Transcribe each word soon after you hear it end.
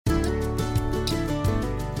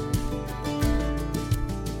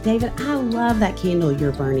David, I love that candle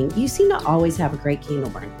you're burning. You seem to always have a great candle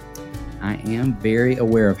burn. I am very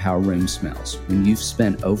aware of how a room smells. When you've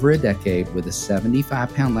spent over a decade with a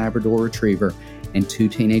 75-pound Labrador Retriever and 2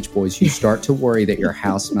 teenage boys, you start to worry that your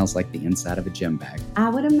house smells like the inside of a gym bag. I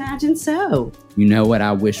would imagine so. You know what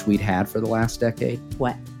I wish we'd had for the last decade?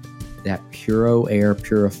 What? That Puro Air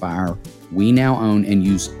purifier we now own and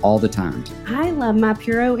use all the time. I love my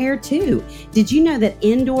Puro Air too. Did you know that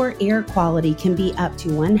indoor air quality can be up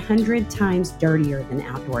to 100 times dirtier than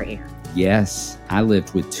outdoor air? Yes, I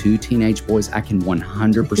lived with 2 teenage boys. I can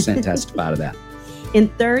 100% testify to that. In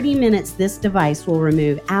 30 minutes, this device will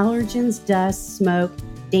remove allergens, dust, smoke,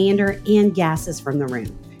 dander, and gases from the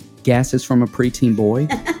room. Gases from a preteen boy?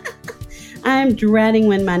 I'm dreading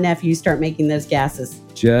when my nephews start making those gases.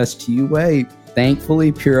 Just you wait.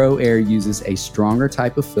 Thankfully, Puro Air uses a stronger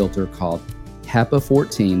type of filter called HEPA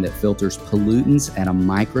 14 that filters pollutants at a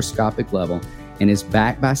microscopic level and is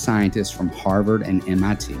backed by scientists from Harvard and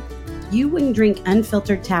MIT. You wouldn't drink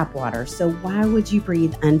unfiltered tap water, so why would you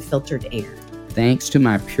breathe unfiltered air? Thanks to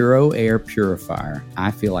my Puro Air purifier,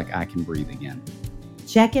 I feel like I can breathe again.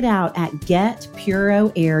 Check it out at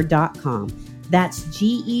getpuroair.com. That's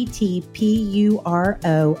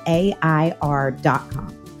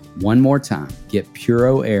GETPUROAIR.com. One more time,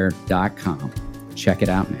 getpuroair.com. Check it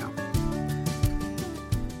out now.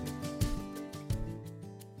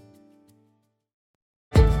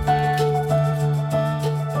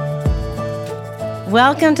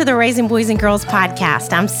 Welcome to the Raising Boys and Girls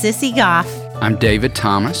podcast. I'm Sissy Goff. I'm David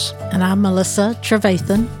Thomas. And I'm Melissa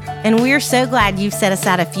Trevathan. And we're so glad you've set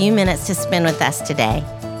aside a few minutes to spend with us today.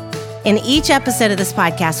 In each episode of this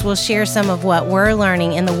podcast, we'll share some of what we're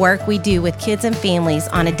learning in the work we do with kids and families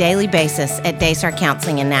on a daily basis at Daystar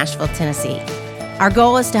Counseling in Nashville, Tennessee. Our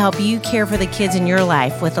goal is to help you care for the kids in your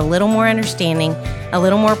life with a little more understanding, a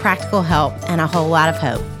little more practical help, and a whole lot of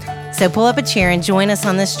hope. So pull up a chair and join us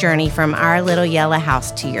on this journey from our little yellow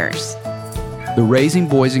house to yours. The Raising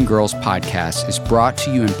Boys and Girls podcast is brought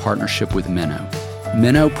to you in partnership with Minnow.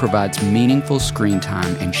 Minnow provides meaningful screen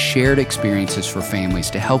time and shared experiences for families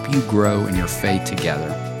to help you grow in your faith together.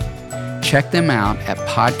 Check them out at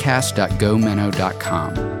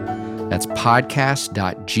podcast.gominnow.com. That's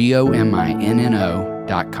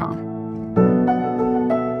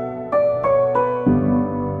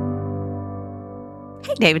podcast.gominno.com.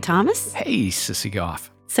 Hey, David Thomas. Hey, Sissy Goff.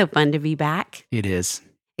 So fun to be back. It is.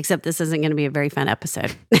 Except this isn't going to be a very fun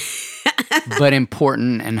episode. But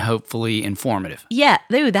important and hopefully informative. Yeah,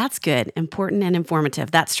 ooh, that's good. Important and informative.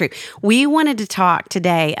 That's true. We wanted to talk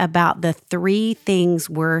today about the 3 things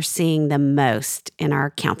we're seeing the most in our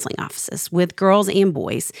counseling offices with girls and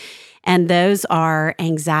boys. And those are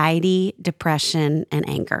anxiety, depression, and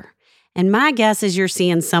anger. And my guess is you're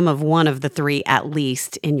seeing some of one of the 3 at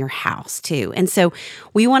least in your house too. And so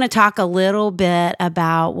we want to talk a little bit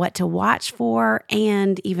about what to watch for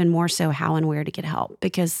and even more so how and where to get help,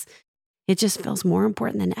 because it just feels more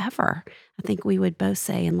important than ever. I think we would both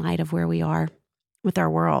say in light of where we are with our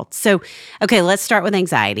world. So, okay, let's start with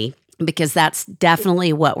anxiety, because that's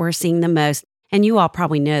definitely what we're seeing the most. And you all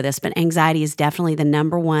probably know this, but anxiety is definitely the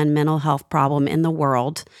number 1 mental health problem in the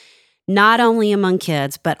world, not only among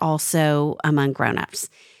kids, but also among grownups.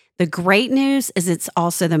 The great news is it's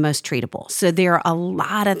also the most treatable. So there are a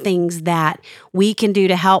lot of things that we can do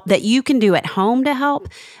to help, that you can do at home to help,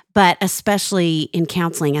 but especially in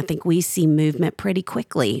counseling, I think we see movement pretty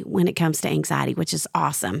quickly when it comes to anxiety, which is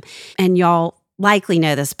awesome. And y'all likely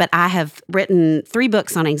know this, but I have written 3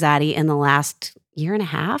 books on anxiety in the last year and a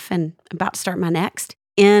half and about to start my next.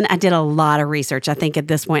 And I did a lot of research. I think at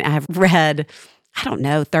this point I have read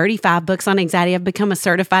 35 books on anxiety. I've become a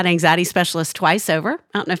certified anxiety specialist twice over.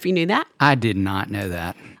 I don't know if you knew that. I did not know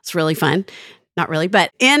that. It's really fun. Not really,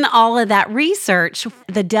 but in all of that research,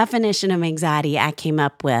 the definition of anxiety I came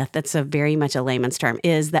up with, that's a very much a layman's term,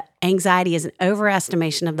 is that anxiety is an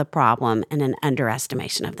overestimation of the problem and an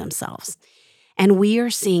underestimation of themselves. And we are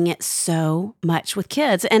seeing it so much with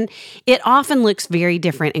kids. And it often looks very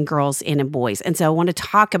different in girls and in boys. And so I want to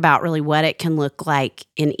talk about really what it can look like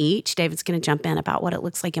in each. David's going to jump in about what it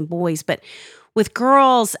looks like in boys. But with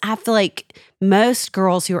girls, I feel like most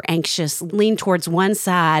girls who are anxious lean towards one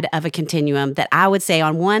side of a continuum that I would say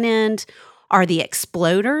on one end are the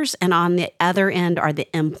exploders and on the other end are the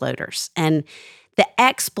imploders. And the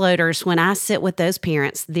exploders, when I sit with those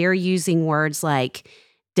parents, they're using words like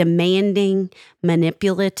demanding,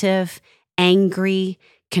 manipulative, angry,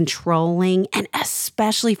 controlling, and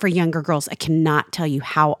especially for younger girls. I cannot tell you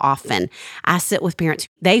how often I sit with parents.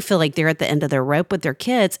 They feel like they're at the end of their rope with their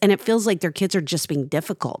kids, and it feels like their kids are just being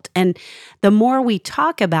difficult. And the more we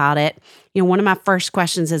talk about it, one of my first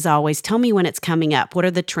questions is always, tell me when it's coming up. What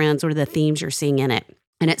are the trends? What are the themes you're seeing in it?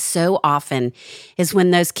 And it so often is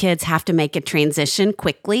when those kids have to make a transition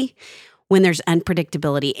quickly, when there's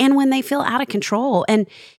unpredictability, and when they feel out of control. And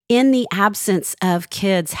in the absence of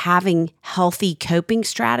kids having healthy coping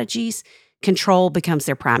strategies, control becomes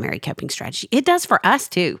their primary coping strategy. It does for us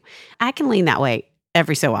too. I can lean that way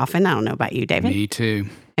every so often. I don't know about you, David. Me too.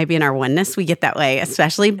 Maybe in our oneness, we get that way,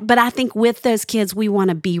 especially. But I think with those kids, we want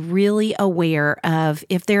to be really aware of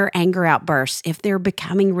if there are anger outbursts, if they're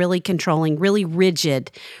becoming really controlling, really rigid,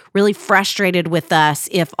 really frustrated with us,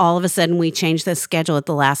 if all of a sudden we change the schedule at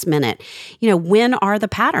the last minute. When are the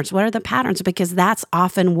patterns? What are the patterns? Because that's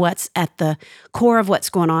often what's at the core of what's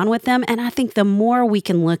going on with them. And I think the more we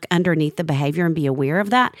can look underneath the behavior and be aware of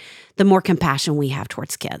that, the more compassion we have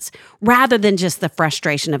towards kids, rather than just the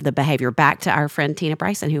frustration of the behavior. Back to our friend Tina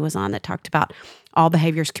Bryson, who was on, that talked about all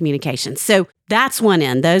behaviors communication. So that's one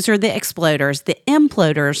end. Those are the exploders. The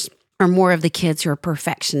imploders are more of the kids who are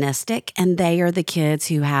perfectionistic, and they are the kids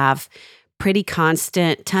who have pretty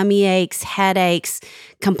constant tummy aches, headaches,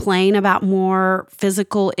 complain about more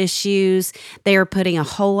physical issues. They are putting a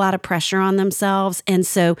whole lot of pressure on themselves. And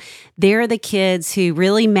so they're the kids who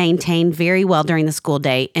really maintain very well during the school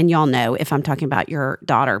day. And y'all know, if I'm talking about your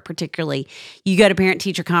daughter particularly, you go to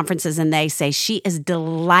parent-teacher conferences and they say, she is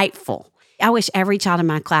delightful. I wish every child in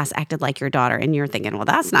my class acted like your daughter. And you're thinking, well,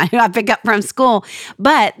 that's not who I pick up from school.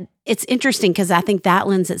 But it's interesting because I think that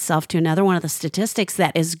lends itself to another one of the statistics,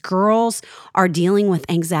 that is girls are dealing with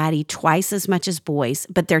anxiety twice as much as boys,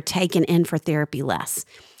 but they're taken in for therapy less.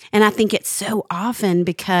 And I think it's so often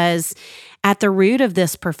because at the root of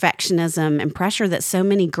this perfectionism and pressure that so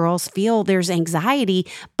many girls feel, there's anxiety,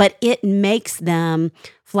 but it makes them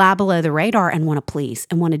fly below the radar and want to please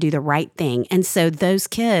and want to do the right thing. And so those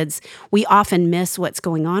kids, we often miss what's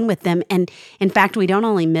going on with them. And in fact, we don't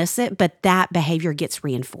only miss it, but that behavior gets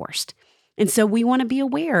reinforced. And so we want to be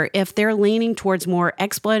aware if they're leaning towards more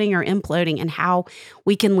exploding or imploding, and how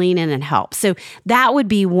we can lean in and help. So that would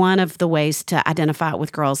be one of the ways to identify it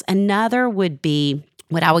with girls. Another would be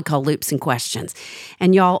what I would call loops and questions.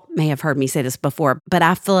 And y'all may have heard me say this before, but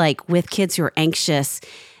I feel like with kids who are anxious,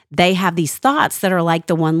 they have these thoughts that are like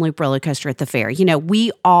the one loop roller coaster at the fair.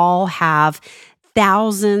 We all have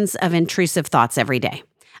thousands of intrusive thoughts every day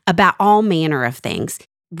about all manner of things.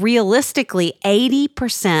 Realistically,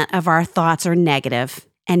 80% of our thoughts are negative,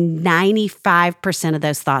 and 95% of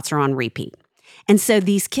those thoughts are on repeat. And so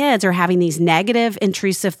these kids are having these negative,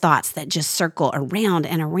 intrusive thoughts that just circle around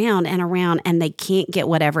and around and around, and they can't get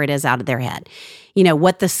whatever it is out of their head.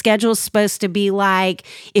 What the schedule's supposed to be like,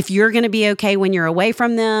 if you're going to be okay when you're away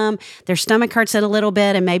from them, their stomach hurts it a little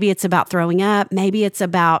bit, and maybe it's about throwing up, maybe it's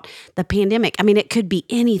about the pandemic. It could be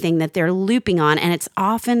anything that they're looping on, and it's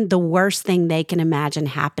often the worst thing they can imagine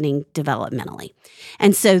happening developmentally.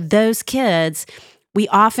 And so those kids, we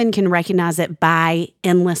often can recognize it by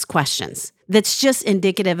endless questions. That's just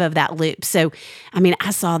indicative of that loop. So,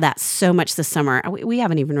 I saw that so much this summer. We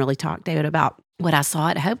haven't even really talked, David, about what I saw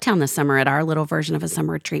at Hopetown this summer at our little version of a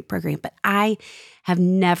summer retreat program. But I have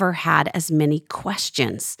never had as many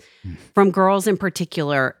questions from girls in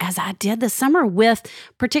particular as I did this summer, with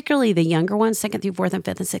particularly the younger ones, 2nd through 4th and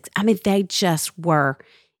 5th and 6th. They just were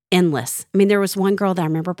endless. There was one girl that I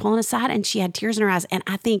remember pulling aside, and she had tears in her eyes. And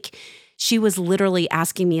I think she was literally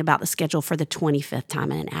asking me about the schedule for the 25th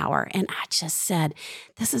time in an hour. And I just said,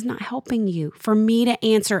 this is not helping you. For me to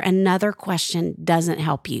answer another question doesn't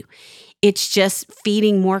help you. It's just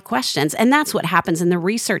feeding more questions. And that's what happens. And the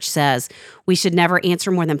research says we should never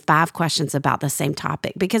answer more than 5 questions about the same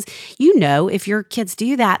topic. Because if your kids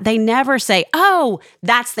do that, they never say, oh,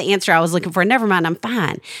 that's the answer I was looking for. Never mind, I'm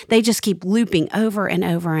fine. They just keep looping over and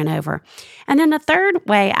over and over. And then the third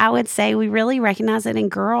way, I would say we really recognize it in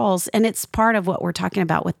girls. And it's part of what we're talking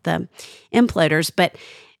about with the imploders. But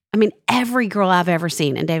every girl I've ever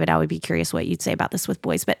seen, and David, I would be curious what you'd say about this with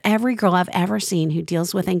boys, but every girl I've ever seen who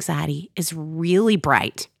deals with anxiety is really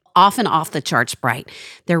bright, often off the charts bright.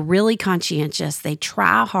 They're really conscientious. They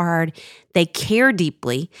try hard. They care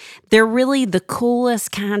deeply. They're really the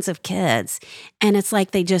coolest kinds of kids. And it's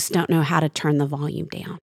like they just don't know how to turn the volume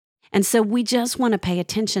down. And so we just want to pay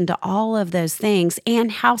attention to all of those things and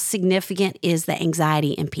how significant is the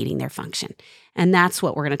anxiety impeding their function. And that's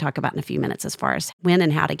what we're going to talk about in a few minutes as far as when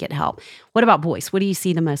and how to get help. What about boys? What do you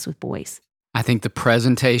see the most with boys? I think the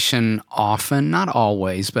presentation often, not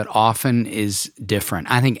always, but often is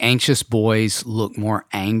different. I think anxious boys look more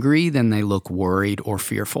angry than they look worried or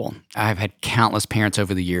fearful. I've had countless parents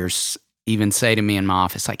over the years even say to me in my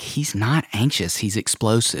office, like, he's not anxious, he's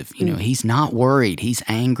explosive. He's not worried, he's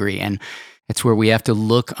angry. And it's where we have to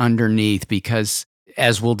look underneath because,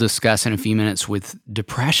 as we'll discuss in a few minutes with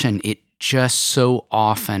depression, it just so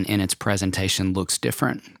often in its presentation looks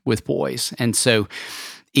different with boys. And so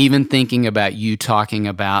even thinking about you talking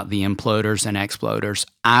about the imploders and exploders,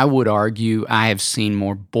 I would argue I have seen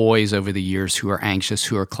more boys over the years who are anxious,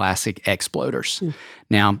 who are classic exploders.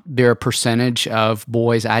 Now, there are a percentage of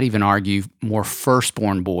boys, I'd even argue more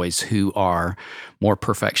firstborn boys who are more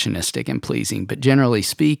perfectionistic and pleasing. But generally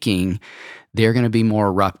speaking, they're going to be more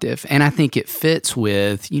eruptive. And I think it fits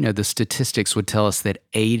with, the statistics would tell us that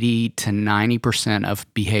 80 to 90% of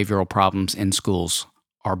behavioral problems in schools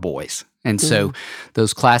are boys. And so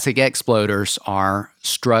those classic exploders are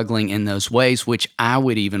struggling in those ways, which I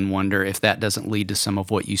would even wonder if that doesn't lead to some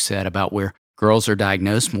of what you said about where girls are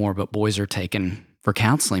diagnosed more, but boys are taken for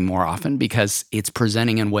counseling more often because it's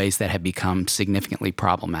presenting in ways that have become significantly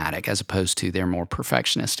problematic as opposed to they're more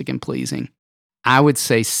perfectionistic and pleasing. I would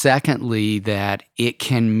say, secondly, that it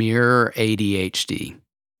can mirror ADHD.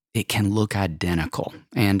 It can look identical.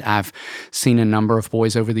 And I've seen a number of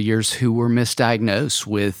boys over the years who were misdiagnosed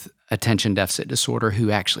with attention deficit disorder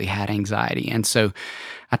who actually had anxiety. And so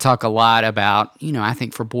I talk a lot about, I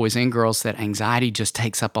think for boys and girls that anxiety just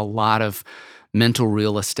takes up a lot of mental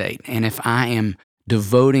real estate. And if I am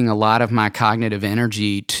devoting a lot of my cognitive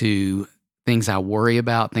energy to things I worry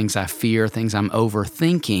about, things I fear, things I'm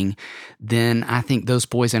overthinking, then I think those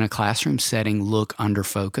boys in a classroom setting look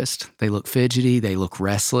underfocused. They look fidgety, they look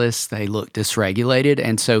restless, they look dysregulated.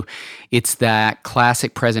 And so it's that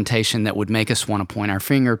classic presentation that would make us want to point our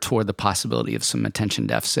finger toward the possibility of some attention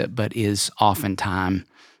deficit, but is oftentimes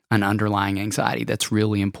an underlying anxiety that's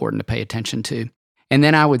really important to pay attention to. And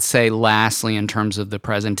then I would say, lastly, in terms of the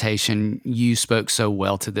presentation, you spoke so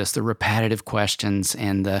well to this, the repetitive questions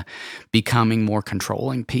and the becoming more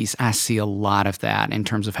controlling piece. I see a lot of that in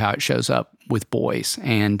terms of how it shows up with boys.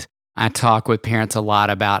 And I talk with parents a lot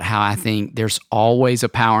about how I think there's always a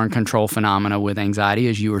power and control phenomena with anxiety,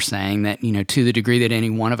 as you were saying, that, to the degree that any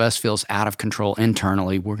one of us feels out of control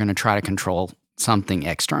internally, we're going to try to control something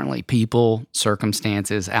externally, people,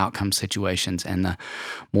 circumstances, outcome situations, and the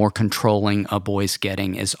more controlling a boy's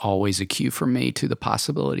getting is always a cue for me to the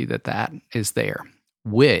possibility that that is there,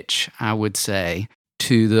 which I would say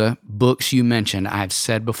to the books you mentioned, I've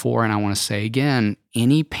said before and I want to say again,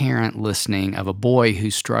 any parent listening of a boy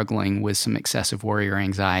who's struggling with some excessive worry or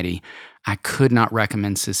anxiety, I could not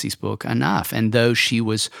recommend Sissy's book enough. And though she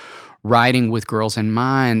was writing with girls in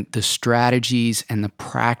mind, the strategies and the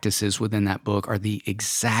practices within that book are the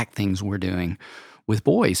exact things we're doing with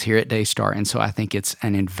boys here at Daystar. And so I think it's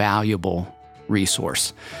an invaluable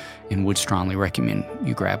resource and would strongly recommend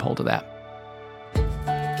you grab hold of that.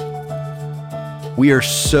 We are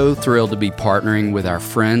so thrilled to be partnering with our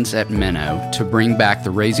friends at Minnow to bring back the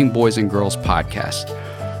Raising Boys and Girls podcast.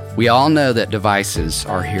 We all know that devices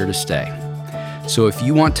are here to stay. So if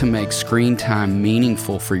you want to make screen time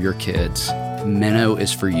meaningful for your kids, Minnow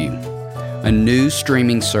is for you. A new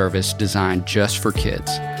streaming service designed just for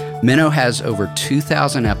kids. Minnow has over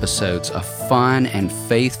 2,000 episodes of fun and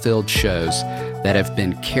faith-filled shows that have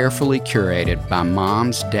been carefully curated by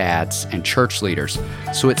moms, dads, and church leaders,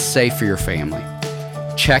 so it's safe for your family.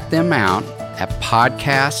 Check them out at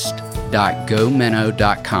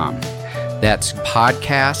podcast.gominnow.com. That's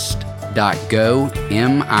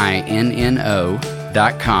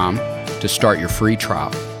podcast.gominno.com to start your free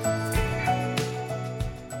trial.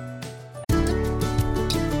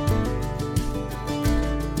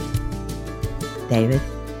 David,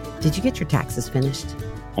 did you get your taxes finished?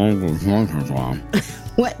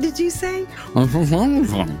 What did you say?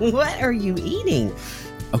 What are you eating?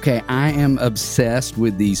 Okay, I am obsessed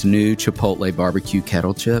with these new Chipotle barbecue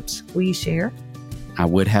kettle chips. Will you share? I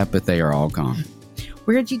would have, but they are all gone.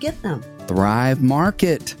 Where'd you get them? Thrive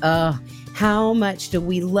Market. How much do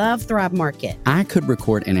we love Thrive Market? I could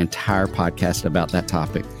record an entire podcast about that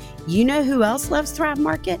topic. You know who else loves Thrive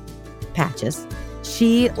Market? Patches.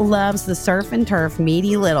 She loves the surf and turf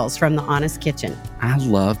meaty littles from the Honest Kitchen. I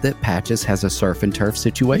love that Patches has a surf and turf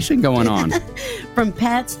situation going on. From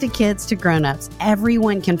pets to kids to grown-ups,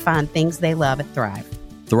 everyone can find things they love at Thrive.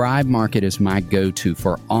 Thrive Market is my go-to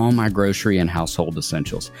for all my grocery and household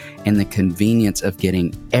essentials, and the convenience of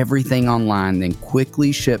getting everything online then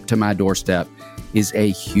quickly shipped to my doorstep is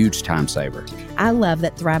a huge time saver. I love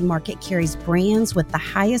that Thrive Market carries brands with the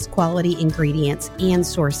highest quality ingredients and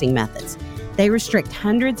sourcing methods. They restrict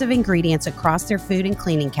hundreds of ingredients across their food and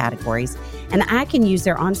cleaning categories, and I can use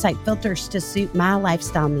their on-site filters to suit my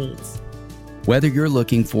lifestyle needs. Whether you're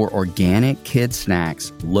looking for organic kid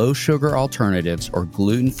snacks, low-sugar alternatives, or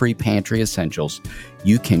gluten-free pantry essentials,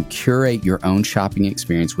 you can curate your own shopping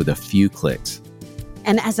experience with a few clicks.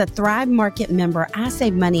 And as a Thrive Market member, I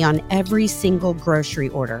save money on every single grocery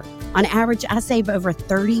order. On average, I save over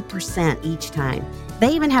 30% each time. They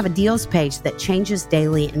even have a deals page that changes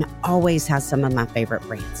daily and always has some of my favorite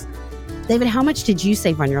brands. David, how much did you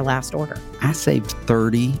save on your last order? I saved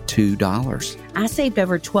 $32. I saved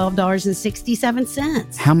over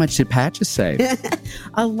 $12.67. How much did Patches save?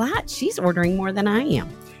 A lot. She's ordering more than I am.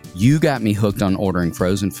 You got me hooked on ordering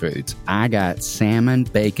frozen foods. I got salmon,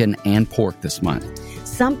 bacon, and pork this month.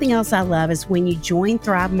 Something else I love is when you join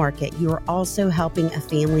Thrive Market, you are also helping a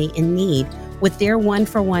family in need with their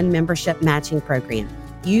one-for-one membership matching program.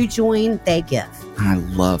 You join, they give. I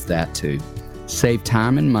love that too. Save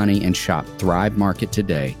time and money and shop Thrive Market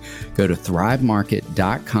today. Go to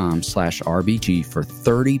thrivemarket.com/RBG for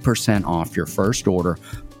 30% off your first order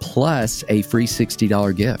plus a free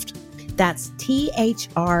 $60 gift. That's THRIVE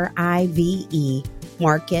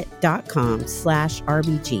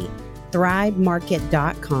market.com/RBG.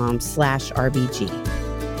 thrivemarket.com/RBG.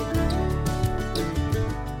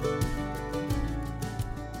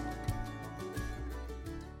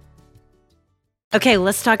 Okay,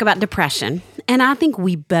 let's talk about depression. And I think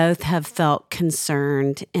we both have felt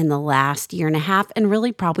concerned in the last year and a half, and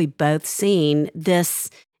really probably both seen this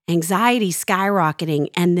anxiety skyrocketing.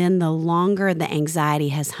 And then the longer the anxiety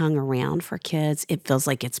has hung around for kids, it feels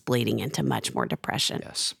like it's bleeding into much more depression.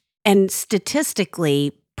 Yes. And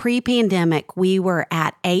statistically, pre-pandemic, we were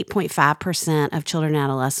at 8.5% of children and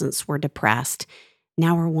adolescents were depressed.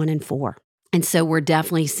 Now we're 1 in 4. And so we're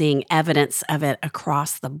definitely seeing evidence of it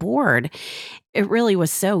across the board. It really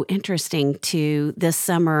was so interesting to this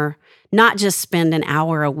summer, not just spend an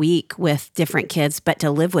hour a week with different kids, but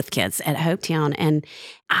to live with kids at Hopetown. And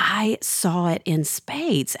I saw it in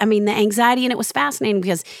spades. I mean, the anxiety, and it was fascinating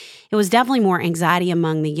because it was definitely more anxiety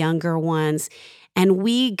among the younger ones. And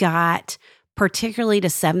we got particularly to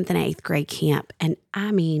 7th and 8th grade camp. And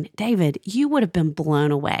I mean, David, you would have been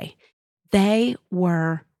blown away. They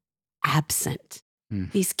were absent,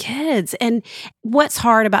 these kids. And what's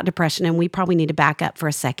hard about depression, and we probably need to back up for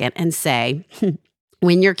a second and say,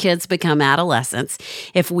 when your kids become adolescents,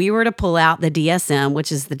 if we were to pull out the DSM,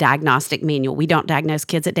 which is the diagnostic manual, we don't diagnose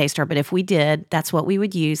kids at Daystar, but if we did, that's what we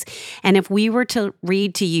would use. And if we were to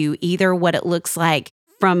read to you either what it looks like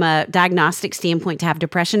from a diagnostic standpoint to have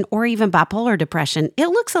depression or even bipolar depression, it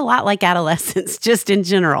looks a lot like adolescence just in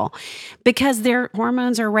general because their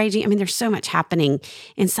hormones are raging. I mean, there's so much happening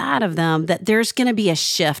inside of them that there's going to be a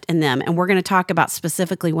shift in them. And we're going to talk about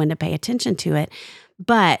specifically when to pay attention to it.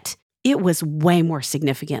 But it was way more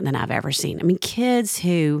significant than I've ever seen. I mean, kids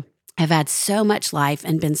who have had so much life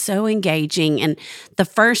and been so engaging and the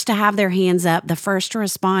first to have their hands up, the first to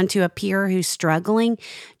respond to a peer who's struggling,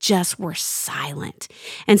 just were silent.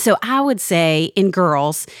 And so I would say in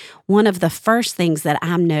girls, one of the first things that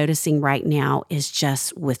I'm noticing right now is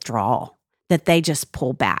just withdrawal, that they just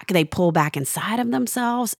pull back. They pull back inside of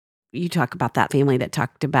themselves. You talk about that family that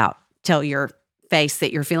talked about tell your face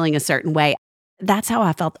that you're feeling a certain way. That's how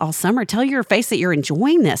I felt all summer. Tell your face that you're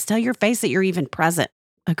enjoying this. Tell your face that you're even present.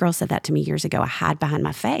 A girl said that to me years ago. I hide behind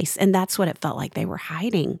my face. And that's what it felt like they were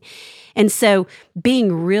hiding. And so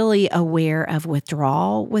being really aware of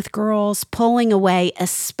withdrawal with girls, pulling away,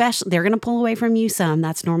 especially, they're going to pull away from you some.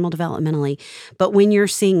 That's normal developmentally. But when you're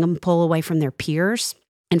seeing them pull away from their peers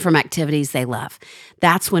and from activities they love,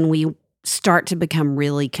 that's when we start to become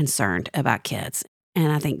really concerned about kids.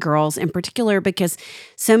 And I think girls in particular, because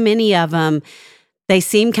so many of them, they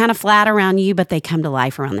seem kind of flat around you, but they come to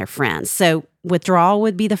life around their friends. So withdrawal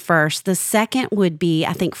would be the first. The second would be,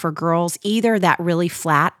 I think for girls, either that really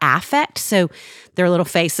flat affect, so their little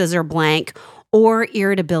faces are blank, or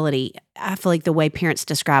irritability. I feel like the way parents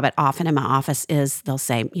describe it often in my office is they'll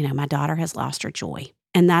say, my daughter has lost her joy.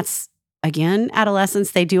 And that's, again,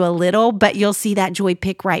 adolescents, they do a little, but you'll see that joy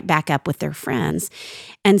pick right back up with their friends.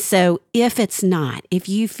 And so if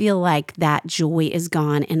you feel like that joy is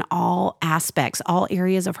gone in all aspects, all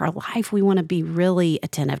areas of her life, we want to be really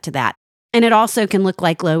attentive to that. And it also can look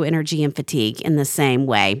like low energy and fatigue in the same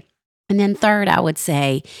way. And then third, I would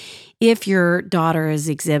say, if your daughter is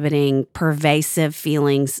exhibiting pervasive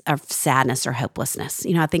feelings of sadness or hopelessness,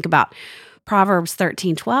 I think about Proverbs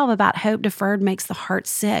 13:12 about hope deferred makes the heart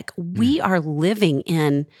sick. We are living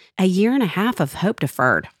in a year and a half of hope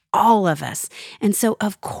deferred, all of us. And so,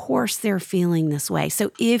 of course, they're feeling this way.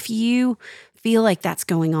 So if you feel like that's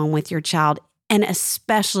going on with your child, And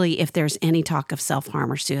especially if there's any talk of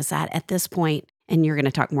self-harm or suicide at this point, and you're going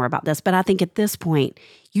to talk more about this, but I think at this point,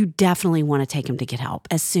 you definitely want to take them to get help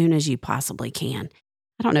as soon as you possibly can.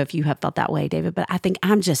 I don't know if you have felt that way, David, but I think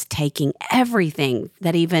I'm just taking everything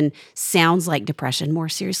that even sounds like depression more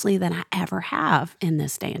seriously than I ever have in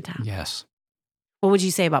this day and time. Yes. What would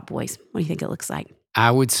you say about boys? What do you think it looks like?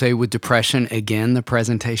 I would say with depression, again, the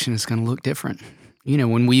presentation is going to look different.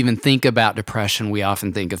 When we even think about depression, we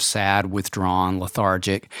often think of sad, withdrawn,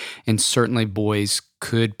 lethargic, and certainly boys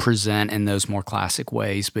could present in those more classic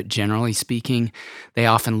ways. But generally speaking, they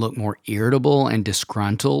often look more irritable and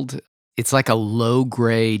disgruntled. It's like a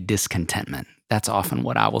low-grade discontentment. That's often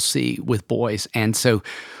what I will see with boys. And so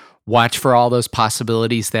watch for all those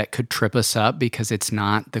possibilities that could trip us up because it's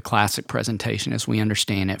not the classic presentation as we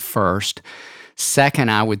understand it first. Second,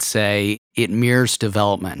 I would say it mirrors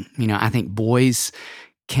development. I think boys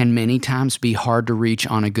can many times be hard to reach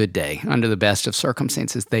on a good day. Under the best of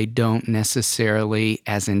circumstances, they don't necessarily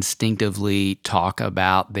as instinctively talk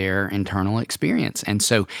about their internal experience. And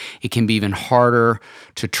so it can be even harder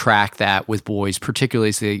to track that with boys, particularly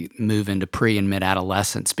as they move into pre and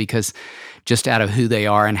mid-adolescence, because just out of who they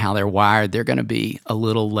are and how they're wired, they're going to be a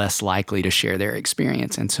little less likely to share their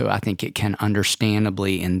experience. And so I think it can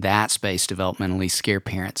understandably in that space developmentally scare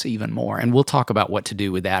parents even more. And we'll talk about what to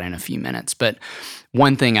do with that in a few minutes. But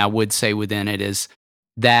one thing I would say within it is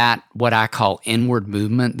that what I call inward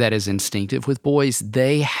movement that is instinctive with boys,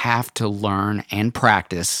 they have to learn and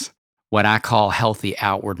practice what I call healthy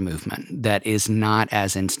outward movement that is not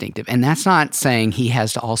as instinctive. And that's not saying he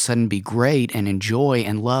has to all of a sudden be great and enjoy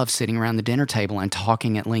and love sitting around the dinner table and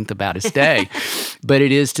talking at length about his day, but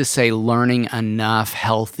it is to say learning enough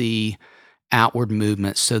healthy outward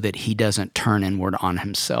movement so that he doesn't turn inward on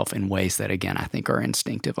himself in ways that, again, I think are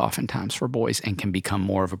instinctive oftentimes for boys and can become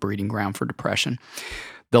more of a breeding ground for depression.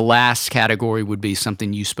 The last category would be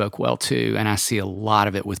something you spoke well to, and I see a lot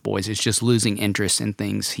of it with boys. It's just losing interest in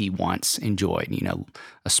things he once enjoyed.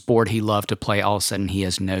 A sport he loved to play, all of a sudden he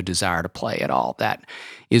has no desire to play at all. That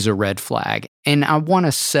is a red flag. And I want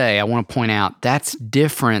to point out, that's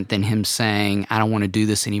different than him saying, I don't want to do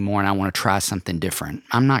this anymore and I want to try something different.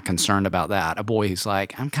 I'm not concerned about that. A boy who's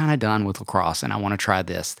like, I'm kind of done with lacrosse and I want to try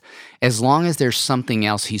this. As long as there's something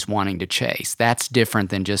else he's wanting to chase, that's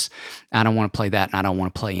different than just, I don't want to play that and I don't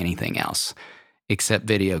want to play anything else except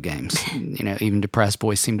video games. Even depressed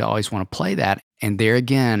boys seem to always want to play that. And there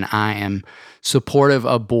again, I am supportive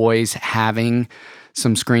of boys having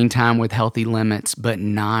some screen time with healthy limits, but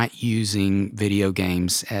not using video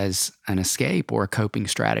games as an escape or a coping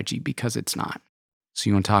strategy because it's not. So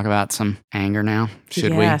you want to talk about some anger now?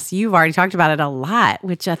 Should we? Yes, you've already talked about it a lot,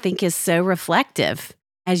 which I think is so reflective.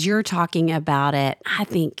 As you're talking about it, I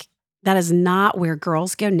think that is not where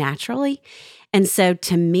girls go naturally. And so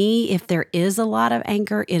to me, if there is a lot of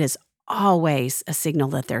anger, it is always a signal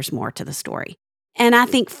that there's more to the story. And I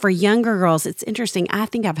think for younger girls, it's interesting. I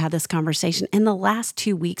think I've had this conversation in the last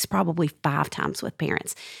 2 weeks, probably 5 times with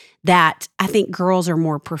parents, that I think girls are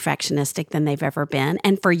more perfectionistic than they've ever been.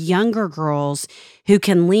 And for younger girls who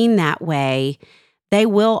can lean that way, they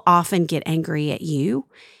will often get angry at you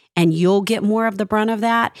and you'll get more of the brunt of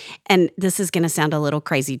that. And this is going to sound a little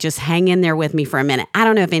crazy. Just hang in there with me for a minute. I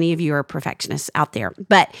don't know if any of you are perfectionists out there,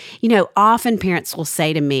 but often parents will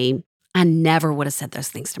say to me, I never would have said those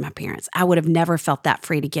things to my parents. I would have never felt that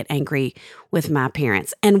free to get angry with my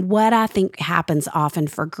parents. And what I think happens often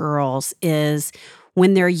for girls is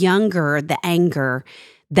when they're younger, the anger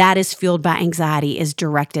that is fueled by anxiety is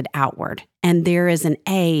directed outward. And there is an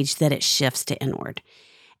age that it shifts to inward.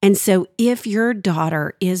 And so if your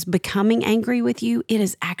daughter is becoming angry with you, it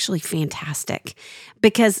is actually fantastic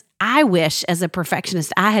because I wish as a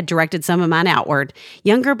perfectionist, I had directed some of mine outward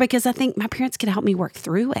younger because I think my parents could help me work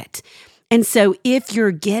through it. And so if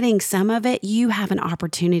you're getting some of it, you have an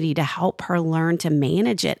opportunity to help her learn to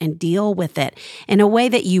manage it and deal with it in a way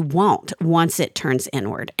that you won't once it turns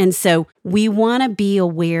inward. And so we want to be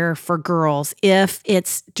aware for girls if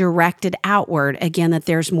it's directed outward, again, that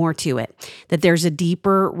there's more to it, that there's a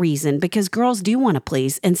deeper reason because girls do want to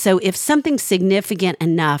please. And so if something's significant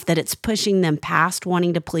enough that it's pushing them past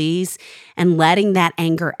wanting to please and letting that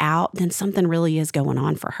anger out, then something really is going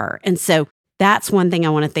on for her. And so that's one thing I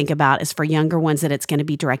want to think about is for younger ones that it's going to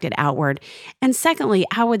be directed outward. And secondly,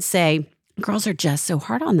 I would say girls are just so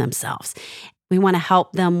hard on themselves. We want to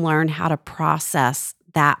help them learn how to process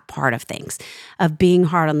that part of things, of being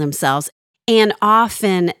hard on themselves. And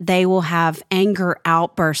often they will have anger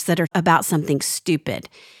outbursts that are about something stupid.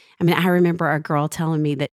 I mean, I remember a girl telling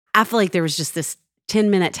me that I feel like there was just this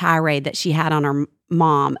 10-minute tirade that she had on her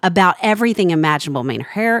mom about everything imaginable. I mean,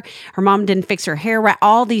 her mom didn't fix her hair right,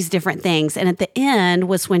 all these different things. And at the end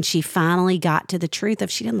was when she finally got to the truth of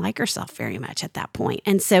she didn't like herself very much at that point.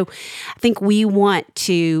 And so I think we want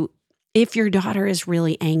to, if your daughter is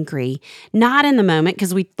really angry, not in the moment,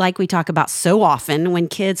 because we talk about so often when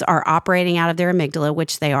kids are operating out of their amygdala,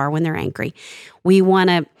 which they are when they're angry, we want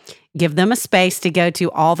to give them a space to go to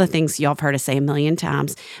all the things y'all have heard us say a million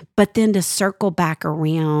times, but then to circle back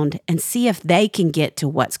around and see if they can get to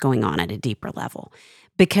what's going on at a deeper level.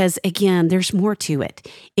 Because again, there's more to it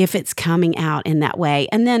if it's coming out in that way.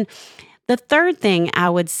 And then the third thing I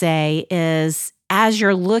would say is, as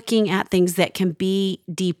you're looking at things that can be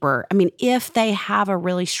deeper, I mean, if they have a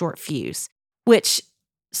really short fuse, which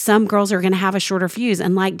some girls are going to have a shorter fuse.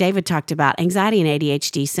 And like David talked about, anxiety and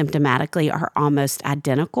ADHD symptomatically are almost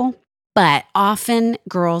identical. But often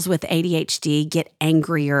girls with ADHD get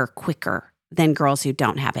angrier quicker than girls who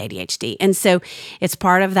don't have ADHD. And so it's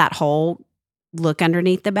part of that whole look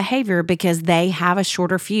underneath the behavior because they have a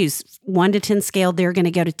shorter fuse. 1 to 10 scale, they're going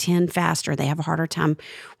to go to 10 faster. They have a harder time,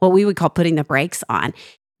 what we would call putting the brakes on.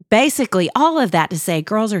 Basically, all of that to say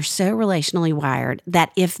girls are so relationally wired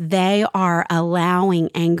that if they are allowing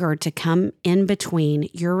anger to come in between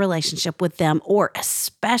your relationship with them, or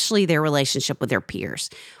especially their relationship with their peers,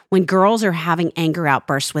 when girls are having anger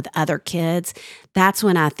outbursts with other kids, that's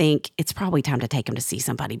when I think it's probably time to take them to see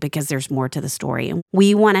somebody because there's more to the story. And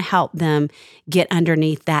we want to help them get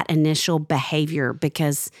underneath that initial behavior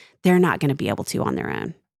because they're not going to be able to on their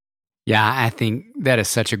own. Yeah, I think that is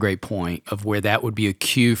such a great point of where that would be a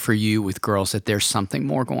cue for you with girls that there's something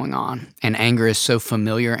more going on. And anger is so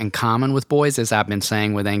familiar and common with boys, as I've been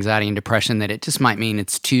saying with anxiety and depression, that it just might mean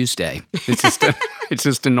it's Tuesday. It's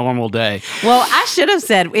just a normal day. Well, I should have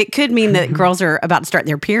said it could mean that girls are about to start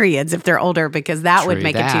their periods if they're older, because that would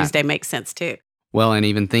make a Tuesday make sense too. Well, and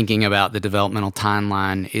even thinking about the developmental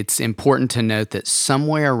timeline, it's important to note that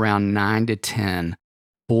somewhere around 9 to 10,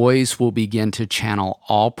 boys will begin to channel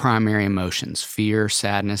all primary emotions, fear,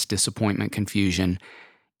 sadness, disappointment, confusion,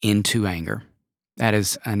 into anger. That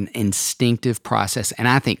is an instinctive process. And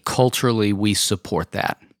I think culturally we support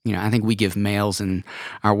that. You know, I think we give males in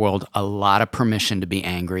our world a lot of permission to be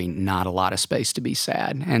angry, not a lot of space to be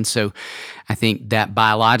sad. And so I think that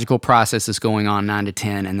biological process is going on 9 to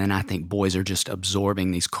 10. And then I think boys are just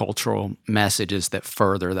absorbing these cultural messages that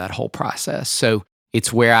further that whole process. So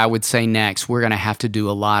it's where I would say next, we're going to have to do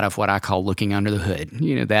a lot of what I call looking under the hood.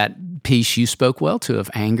 You know, that piece you spoke well to of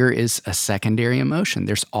anger is a secondary emotion.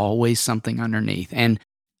 There's always something underneath. And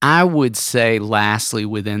I would say lastly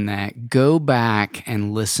within that, go back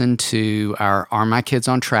and listen to our Are My Kids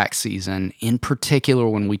on Track season, in particular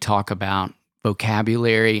when we talk about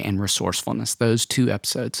vocabulary and resourcefulness, those 2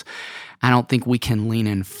 episodes. I don't think we can lean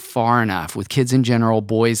in far enough with kids in general,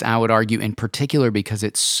 boys, I would argue in particular, because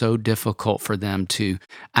it's so difficult for them to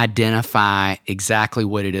identify exactly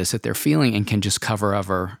what it is that they're feeling and can just cover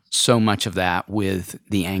over so much of that with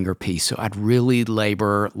the anger piece. So I'd really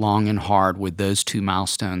labor long and hard with those 2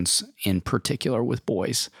 milestones in particular with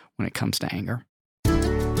boys when it comes to anger.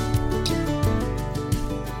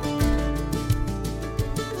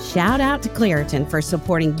 Shout out to Claritin for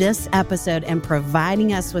supporting this episode and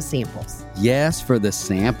providing us with samples. Yes, for the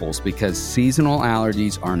samples, because seasonal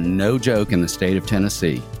allergies are no joke in the state of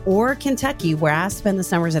Tennessee. Or Kentucky, where I spend the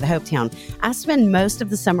summers at Hopetown. I spend most of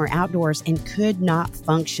the summer outdoors and could not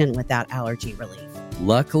function without allergy relief.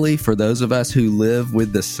 Luckily, for those of us who live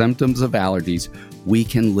with the symptoms of allergies, we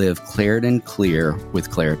can live Claritin Clear with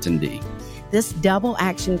Claritin D. This double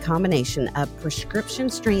action combination of prescription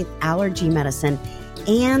strength allergy medicine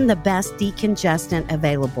and the best decongestant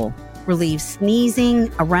available relieves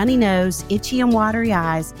sneezing, a runny nose, itchy and watery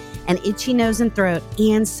eyes, an itchy nose and throat,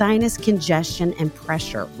 and sinus congestion and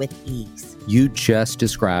pressure with ease. You just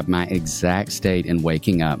described my exact state in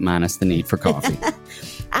waking up, minus the need for coffee.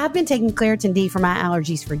 I've been taking Claritin D for my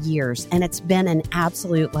allergies for years, and it's been an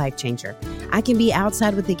absolute life changer. I can be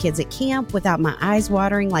outside with the kids at camp without my eyes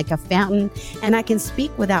watering like a fountain, and I can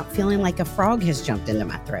speak without feeling like a frog has jumped into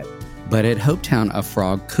my throat. But at Hopetown, a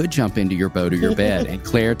frog could jump into your boat or your bed, and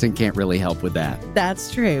Claritin can't really help with that.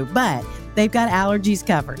 That's true, but they've got allergies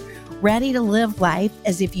covered. Ready to live life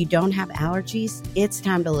as if you don't have allergies? It's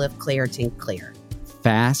time to live Claritin Clear.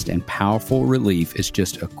 Fast and powerful relief is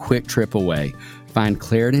just a quick trip away. Find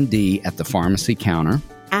Claritin D at the pharmacy counter.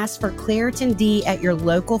 Ask for Claritin D at your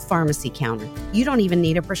local pharmacy counter. You don't even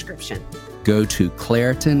need a prescription. Go to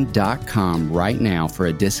Claritin.com right now for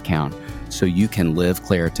a discount so you can live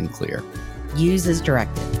Claritin Clear. Use as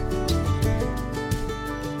directed.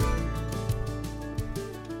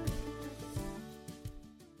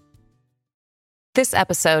 This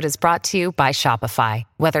episode is brought to you by Shopify.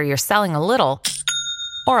 Whether you're selling a little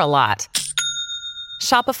or a lot,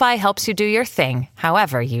 Shopify helps you do your thing,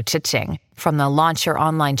 however you cha-ching. From the launch your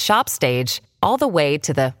online shop stage, all the way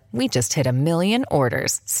to the we just hit 1 million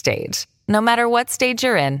orders stage. No matter what stage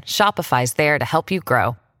you're in, Shopify's there to help you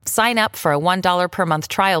grow. Sign up for a $1 per month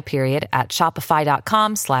trial period at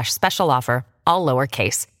shopify.com/special offer, all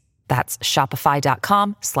lowercase. That's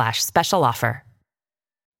shopify.com/special offer.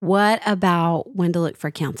 What about when to look for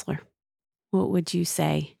a counselor? What would you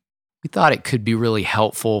say? We thought it could be really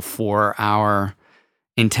helpful for our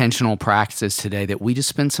intentional practices today that we just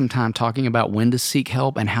spend some time talking about when to seek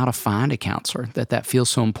help and how to find a counselor, that feels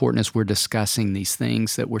so important as we're discussing these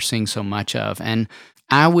things that we're seeing so much of. And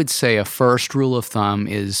I would say a first rule of thumb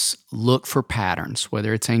is look for patterns,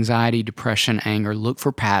 whether it's anxiety, depression, anger, look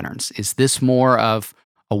for patterns. Is this more of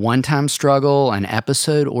a one-time struggle, an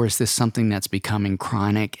episode, or is this something that's becoming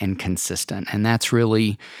chronic and consistent? And that's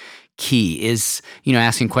really key, is,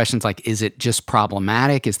 asking questions like, is it just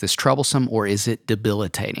problematic? Is this troublesome? Or is it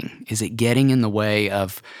debilitating? Is it getting in the way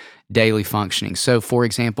of daily functioning? So, for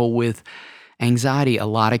example, with anxiety, a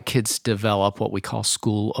lot of kids develop what we call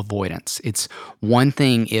school avoidance. It's one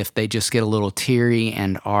thing if they just get a little teary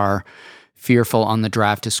and are fearful on the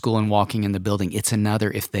drive to school and walking in the building. It's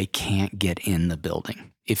another if they can't get in the building.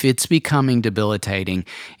 If it's becoming debilitating,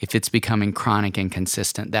 if it's becoming chronic and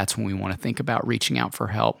consistent, that's when we want to think about reaching out for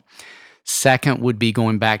help. Second would be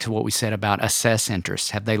going back to what we said about assess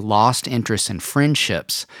interests. Have they lost interest in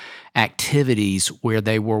friendships, activities where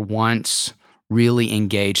they were once really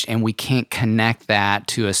engaged, and we can't connect that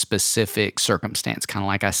to a specific circumstance? Kind of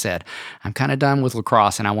like I said, I'm kind of done with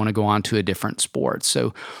lacrosse and I want to go on to a different sport.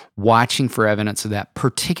 So watching for evidence of that,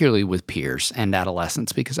 particularly with peers and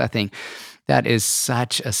adolescents, because I think that is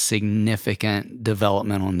such a significant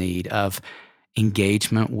developmental need of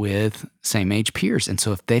engagement with same-age peers. And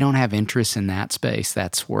so if they don't have interest in that space,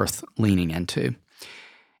 that's worth leaning into.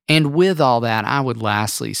 And with all that, I would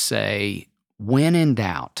lastly say, when in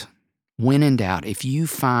doubt, if you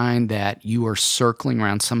find that you are circling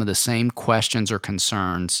around some of the same questions or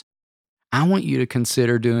concerns, I want you to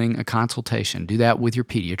consider doing a consultation. Do that with your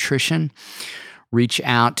pediatrician. Reach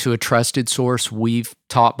out to a trusted source. We've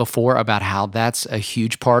talked before about how that's a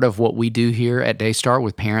huge part of what we do here at Daystar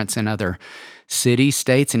with parents in other cities,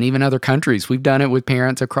 states, and even other countries. We've done it with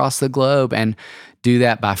parents across the globe and do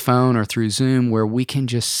that by phone or through Zoom, where we can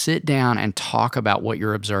just sit down and talk about what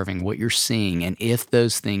you're observing, what you're seeing, and if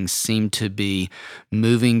those things seem to be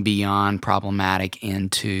moving beyond problematic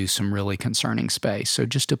into some really concerning space. So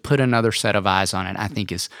just to put another set of eyes on it, I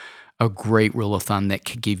think is a great rule of thumb that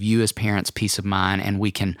could give you as parents peace of mind, and we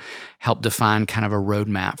can help define kind of a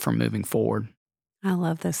roadmap for moving forward. I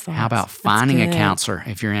love this thought. How about finding a counselor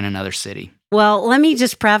if you're in another city? Well, let me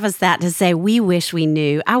just preface that to say we wish we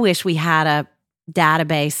knew. I wish we had a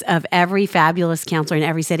database of every fabulous counselor in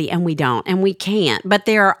every city, and we don't, and we can't. But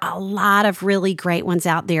there are a lot of really great ones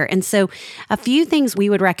out there. And so a few things we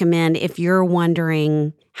would recommend if you're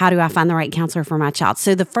wondering, how do I find the right counselor for my child?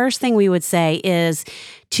 So the first thing we would say is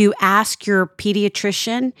to ask your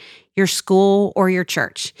pediatrician, your school, or your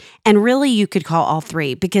church. And really, you could call all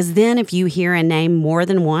three, because then if you hear a name more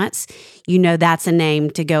than once, you know that's a name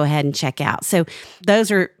to go ahead and check out. So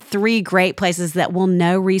those are three great places that will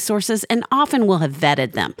know resources and often will have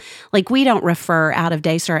vetted them. Like, we don't refer out of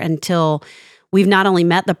Daystar until we've not only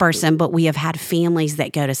met the person, but we have had families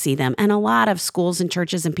that go to see them. And a lot of schools and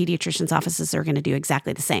churches and pediatricians' offices are going to do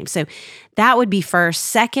exactly the same. So that would be first.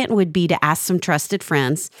 Second would be to ask some trusted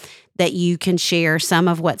friends that you can share some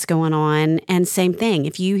of what's going on. And same thing,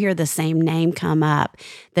 if you hear the same name come up,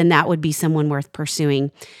 then that would be someone worth pursuing.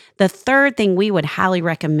 The third thing we would highly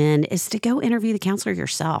recommend is to go interview the counselor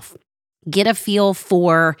yourself. Get a feel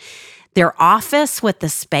for their office, what the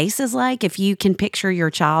space is like. If you can picture your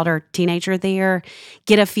child or teenager there,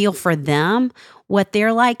 get a feel for them, what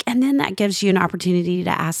they're like. And then that gives you an opportunity to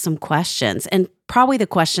ask some questions. And probably the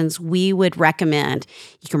questions we would recommend,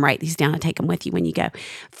 you can write these down and take them with you when you go.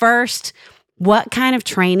 First, what kind of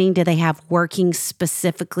training do they have working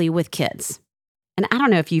specifically with kids? And I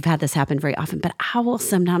don't know if you've had this happen very often, but I will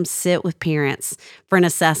sometimes sit with parents for an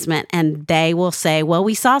assessment and they will say, well,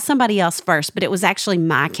 we saw somebody else first, but it was actually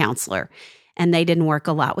my counselor and they didn't work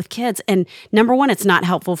a lot with kids. And number one, it's not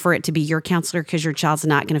helpful for it to be your counselor because your child's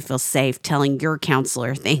not going to feel safe telling your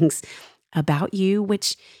counselor things about you,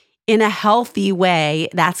 which in a healthy way,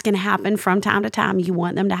 that's going to happen from time to time. You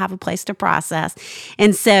want them to have a place to process.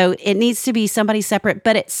 And so it needs to be somebody separate,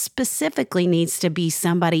 but it specifically needs to be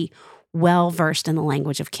somebody well-versed in the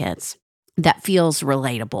language of kids. that feels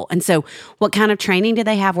relatable. And so what kind of training do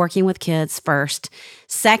they have working with kids first?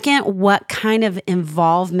 Second, what kind of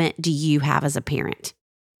involvement do you have as a parent?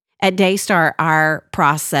 At Daystar, our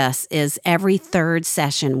process is every third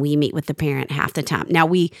session, we meet with the parent half the time. Now,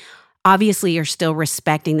 we obviously are still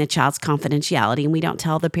respecting the child's confidentiality, and we don't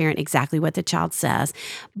tell the parent exactly what the child says.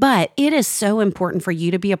 But it is so important for you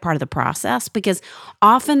to be a part of the process, because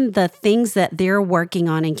often the things that they're working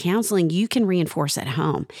on in counseling, you can reinforce at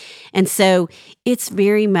home. And so it's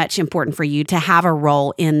very much important for you to have a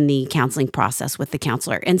role in the counseling process with the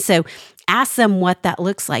counselor. And so ask them what that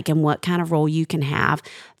looks like and what kind of role you can have.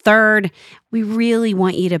 Third, we really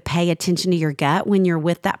want you to pay attention to your gut when you're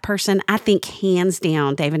with that person. I think hands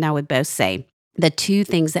down, Dave and I would both say the two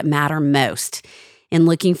things that matter most in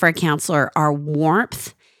looking for a counselor are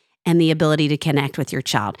warmth and the ability to connect with your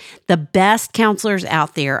child. The best counselors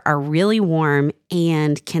out there are really warm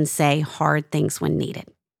and can say hard things when needed.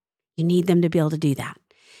 You need them to be able to do that.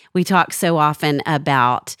 We talk so often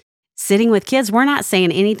about sitting with kids. We're not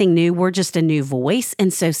saying anything new. We're just a new voice.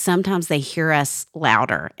 And so sometimes they hear us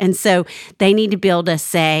louder. And so they need to be able to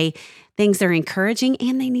say things that are encouraging,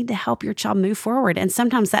 and they need to help your child move forward. And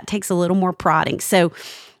sometimes that takes a little more prodding. So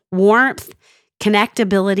warmth,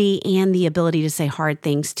 connectability, and the ability to say hard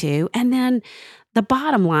things too. And then the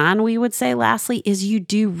bottom line, we would say lastly, is you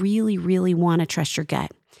do really, really want to trust your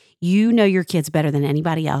gut. You know your kids better than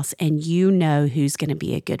anybody else, and you know who's going to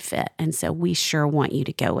be a good fit. And so we sure want you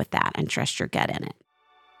to go with that and trust your gut in it.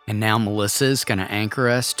 And now Melissa is going to anchor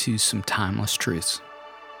us to some timeless truths.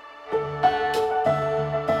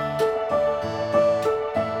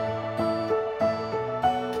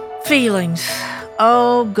 Feelings.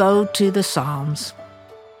 Oh, go to the Psalms,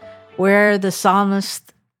 where the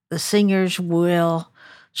psalmist, the singers will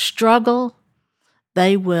struggle.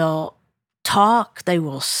 They will talk, they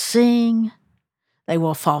will sing, they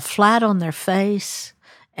will fall flat on their face,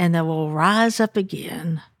 and they will rise up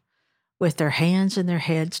again with their hands and their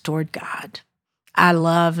heads toward God. I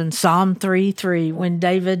love in Psalm 3:3, when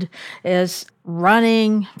David is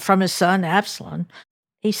running from his son Absalom,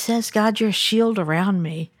 he says, God, you're a shield around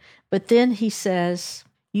me. But then he says,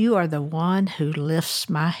 you are the one who lifts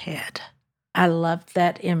my head. I love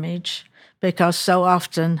that image, because so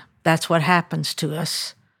often that's what happens to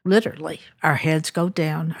us. Literally, our heads go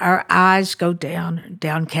down, our eyes go down,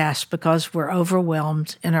 downcast, because we're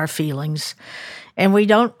overwhelmed in our feelings, and we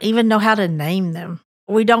don't even know how to name them.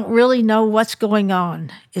 We don't really know what's going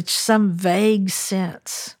on. It's some vague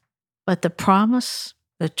sense. But the promise,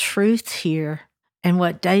 the truth here, and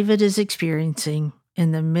what David is experiencing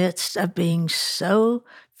in the midst of being so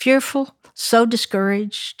fearful, so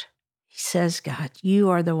discouraged, he says, God, you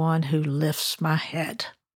are the one who lifts my head.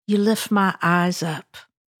 You lift my eyes up.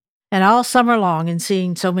 And all summer long, in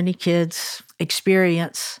seeing so many kids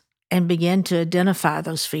experience and begin to identify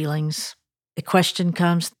those feelings, the question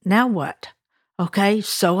comes, now what? Okay,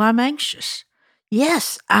 so I'm anxious.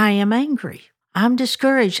 Yes, I am angry. I'm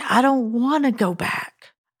discouraged. I don't want to go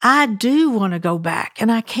back. I do want to go back, and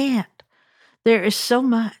I can't. There is so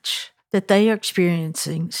much that they are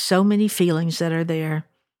experiencing, so many feelings that are there.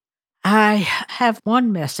 I have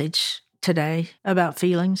one message today about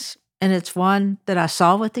feelings. And it's one that I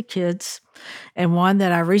saw with the kids, and one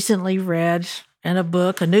that I recently read in a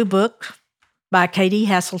book, a new book by Katie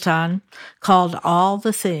Hasseltine called All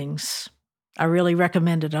the Things. I really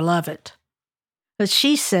recommend it. I love it. But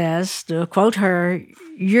she says, to quote her,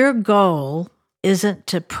 your goal isn't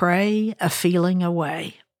to pray a feeling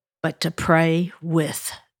away, but to pray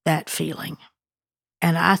with that feeling.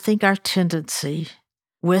 And I think our tendency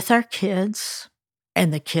with our kids,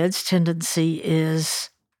 and the kids' tendency is,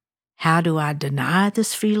 how do I deny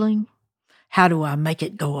this feeling? How do I make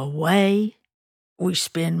it go away? We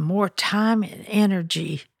spend more time and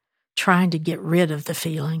energy trying to get rid of the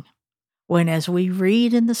feeling. When as we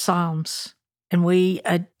read in the Psalms and we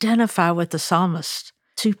identify with the psalmist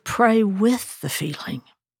to pray with the feeling,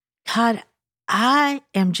 God, I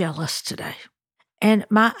am jealous today. And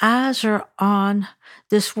my eyes are on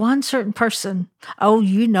this one certain person. Oh,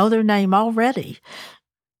 you know their name already.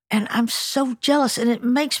 And I'm so jealous, and it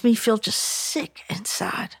makes me feel just sick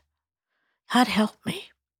inside. God, help me.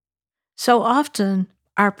 So often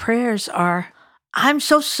our prayers are, I'm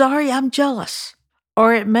so sorry, I'm jealous.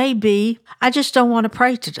 Or it may be, I just don't want to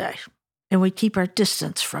pray today. And we keep our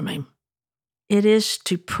distance from him. It is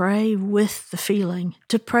to pray with the feeling,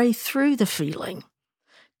 to pray through the feeling,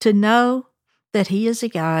 to know that he is a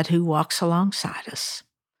God who walks alongside us,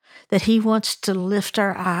 that he wants to lift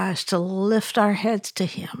our eyes, to lift our heads to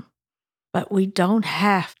him. But we don't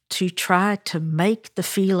have to try to make the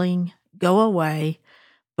feeling go away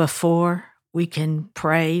before we can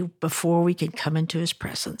pray before we can come into his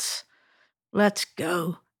presence. Let's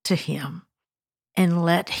go to him and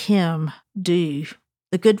let him do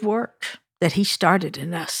the good work that he started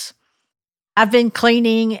in us. I've been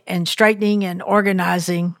cleaning and straightening and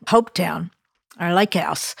organizing Hopetown, our lake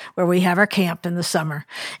house, where we have our camp in the summer.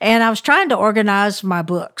 And I was trying to organize my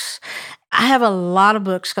books. I have a lot of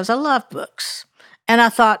books because I love books. And I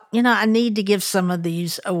thought, I need to give some of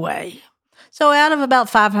these away. So out of about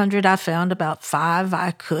 500, I found about 5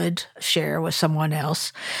 I could share with someone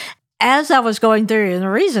else. As I was going through, and the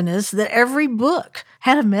reason is that every book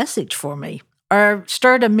had a message for me or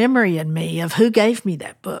stirred a memory in me of who gave me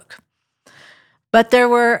that book. But there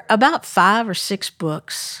were about 5 or 6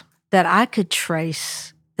 books that I could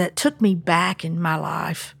trace that took me back in my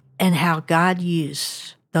life and how God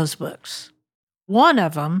used those books. One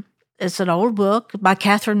of them is an old book by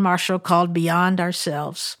Catherine Marshall called Beyond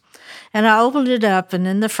Ourselves. And I opened it up, and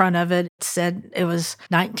in the front of it, it said it was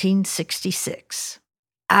 1966.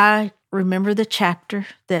 I remember the chapter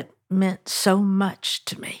that meant so much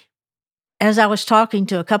to me. As I was talking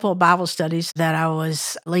to a couple of Bible studies that I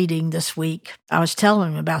was leading this week, I was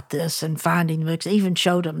telling them about this and finding books, even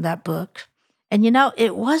showed them that book. And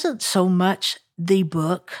it wasn't so much the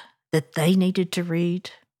book that they needed to read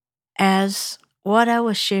as what I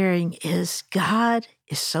was sharing is God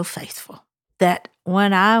is so faithful that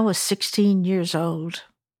when I was 16 years old,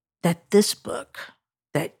 that this book,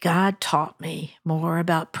 that God taught me more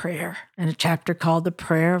about prayer in a chapter called The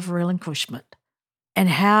Prayer of Relinquishment and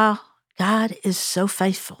how God is so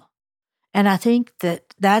faithful. And I think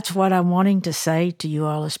that that's what I'm wanting to say to you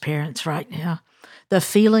all as parents right now. The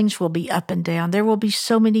feelings will be up and down. There will be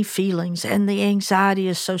so many feelings, and the anxiety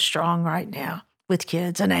is so strong right now with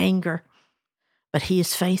kids and anger. But he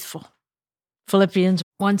is faithful. Philippians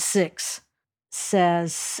 1:6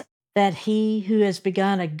 says that he who has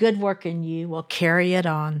begun a good work in you will carry it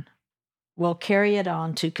on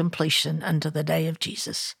to completion unto the day of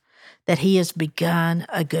Jesus. That he has begun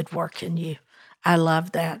a good work in you. I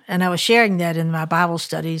love that. And I was sharing that in my Bible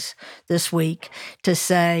studies this week to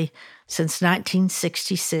say, since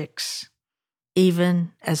 1966,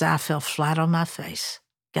 even as I fell flat on my face,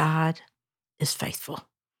 God is faithful.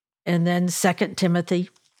 And then 2 Timothy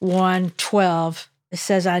 1:12, it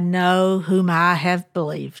says, I know whom I have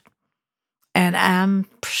believed, and I'm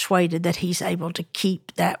persuaded that he's able to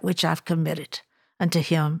keep that which I've committed unto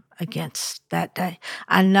him against that day.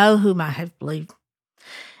 I know whom I have believed.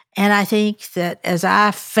 And I think that as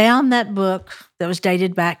I found that book that was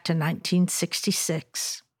dated back to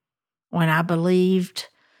 1966, when I believed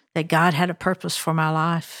that God had a purpose for my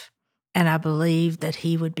life, and I believed that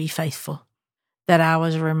he would be faithful, that I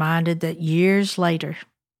was reminded that years later,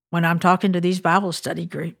 when I'm talking to these Bible study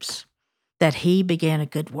groups, that he began a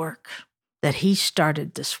good work, that he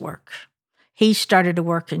started this work. He started a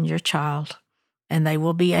work in your child, and they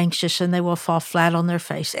will be anxious and they will fall flat on their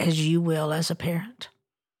face, as you will as a parent.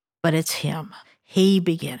 But it's him. He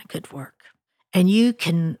began a good work. And you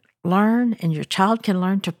can learn, and your child can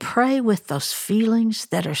learn to pray with those feelings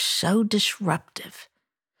that are so disruptive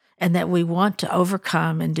and that we want to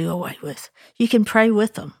overcome and do away with. You can pray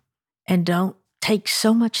with them, and don't take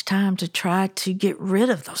so much time to try to get rid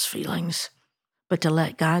of those feelings, but to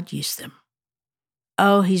let God use them.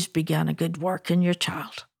 Oh, he's begun a good work in your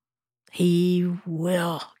child. He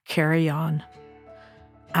will carry on.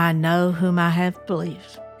 I know whom I have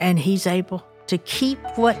believed, and he's able to keep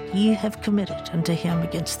what you have committed unto him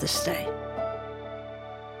against this day.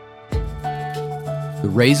 The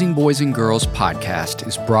Raising Boys and Girls podcast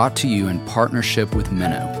is brought to you in partnership with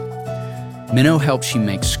Minnow. Minnow helps you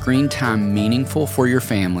make screen time meaningful for your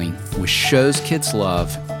family with shows kids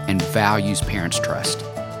love and values parents trust.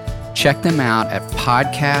 Check them out at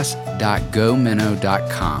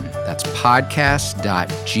podcast.gominnow.com. That's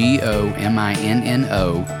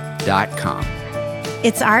podcast.gominno.com.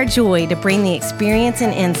 It's our joy to bring the experience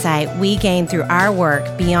and insight we gain through our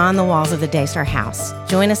work beyond the walls of the Daystar House.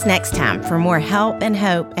 Join us next time for more help and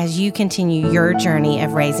hope as you continue your journey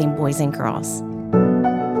of raising boys and girls.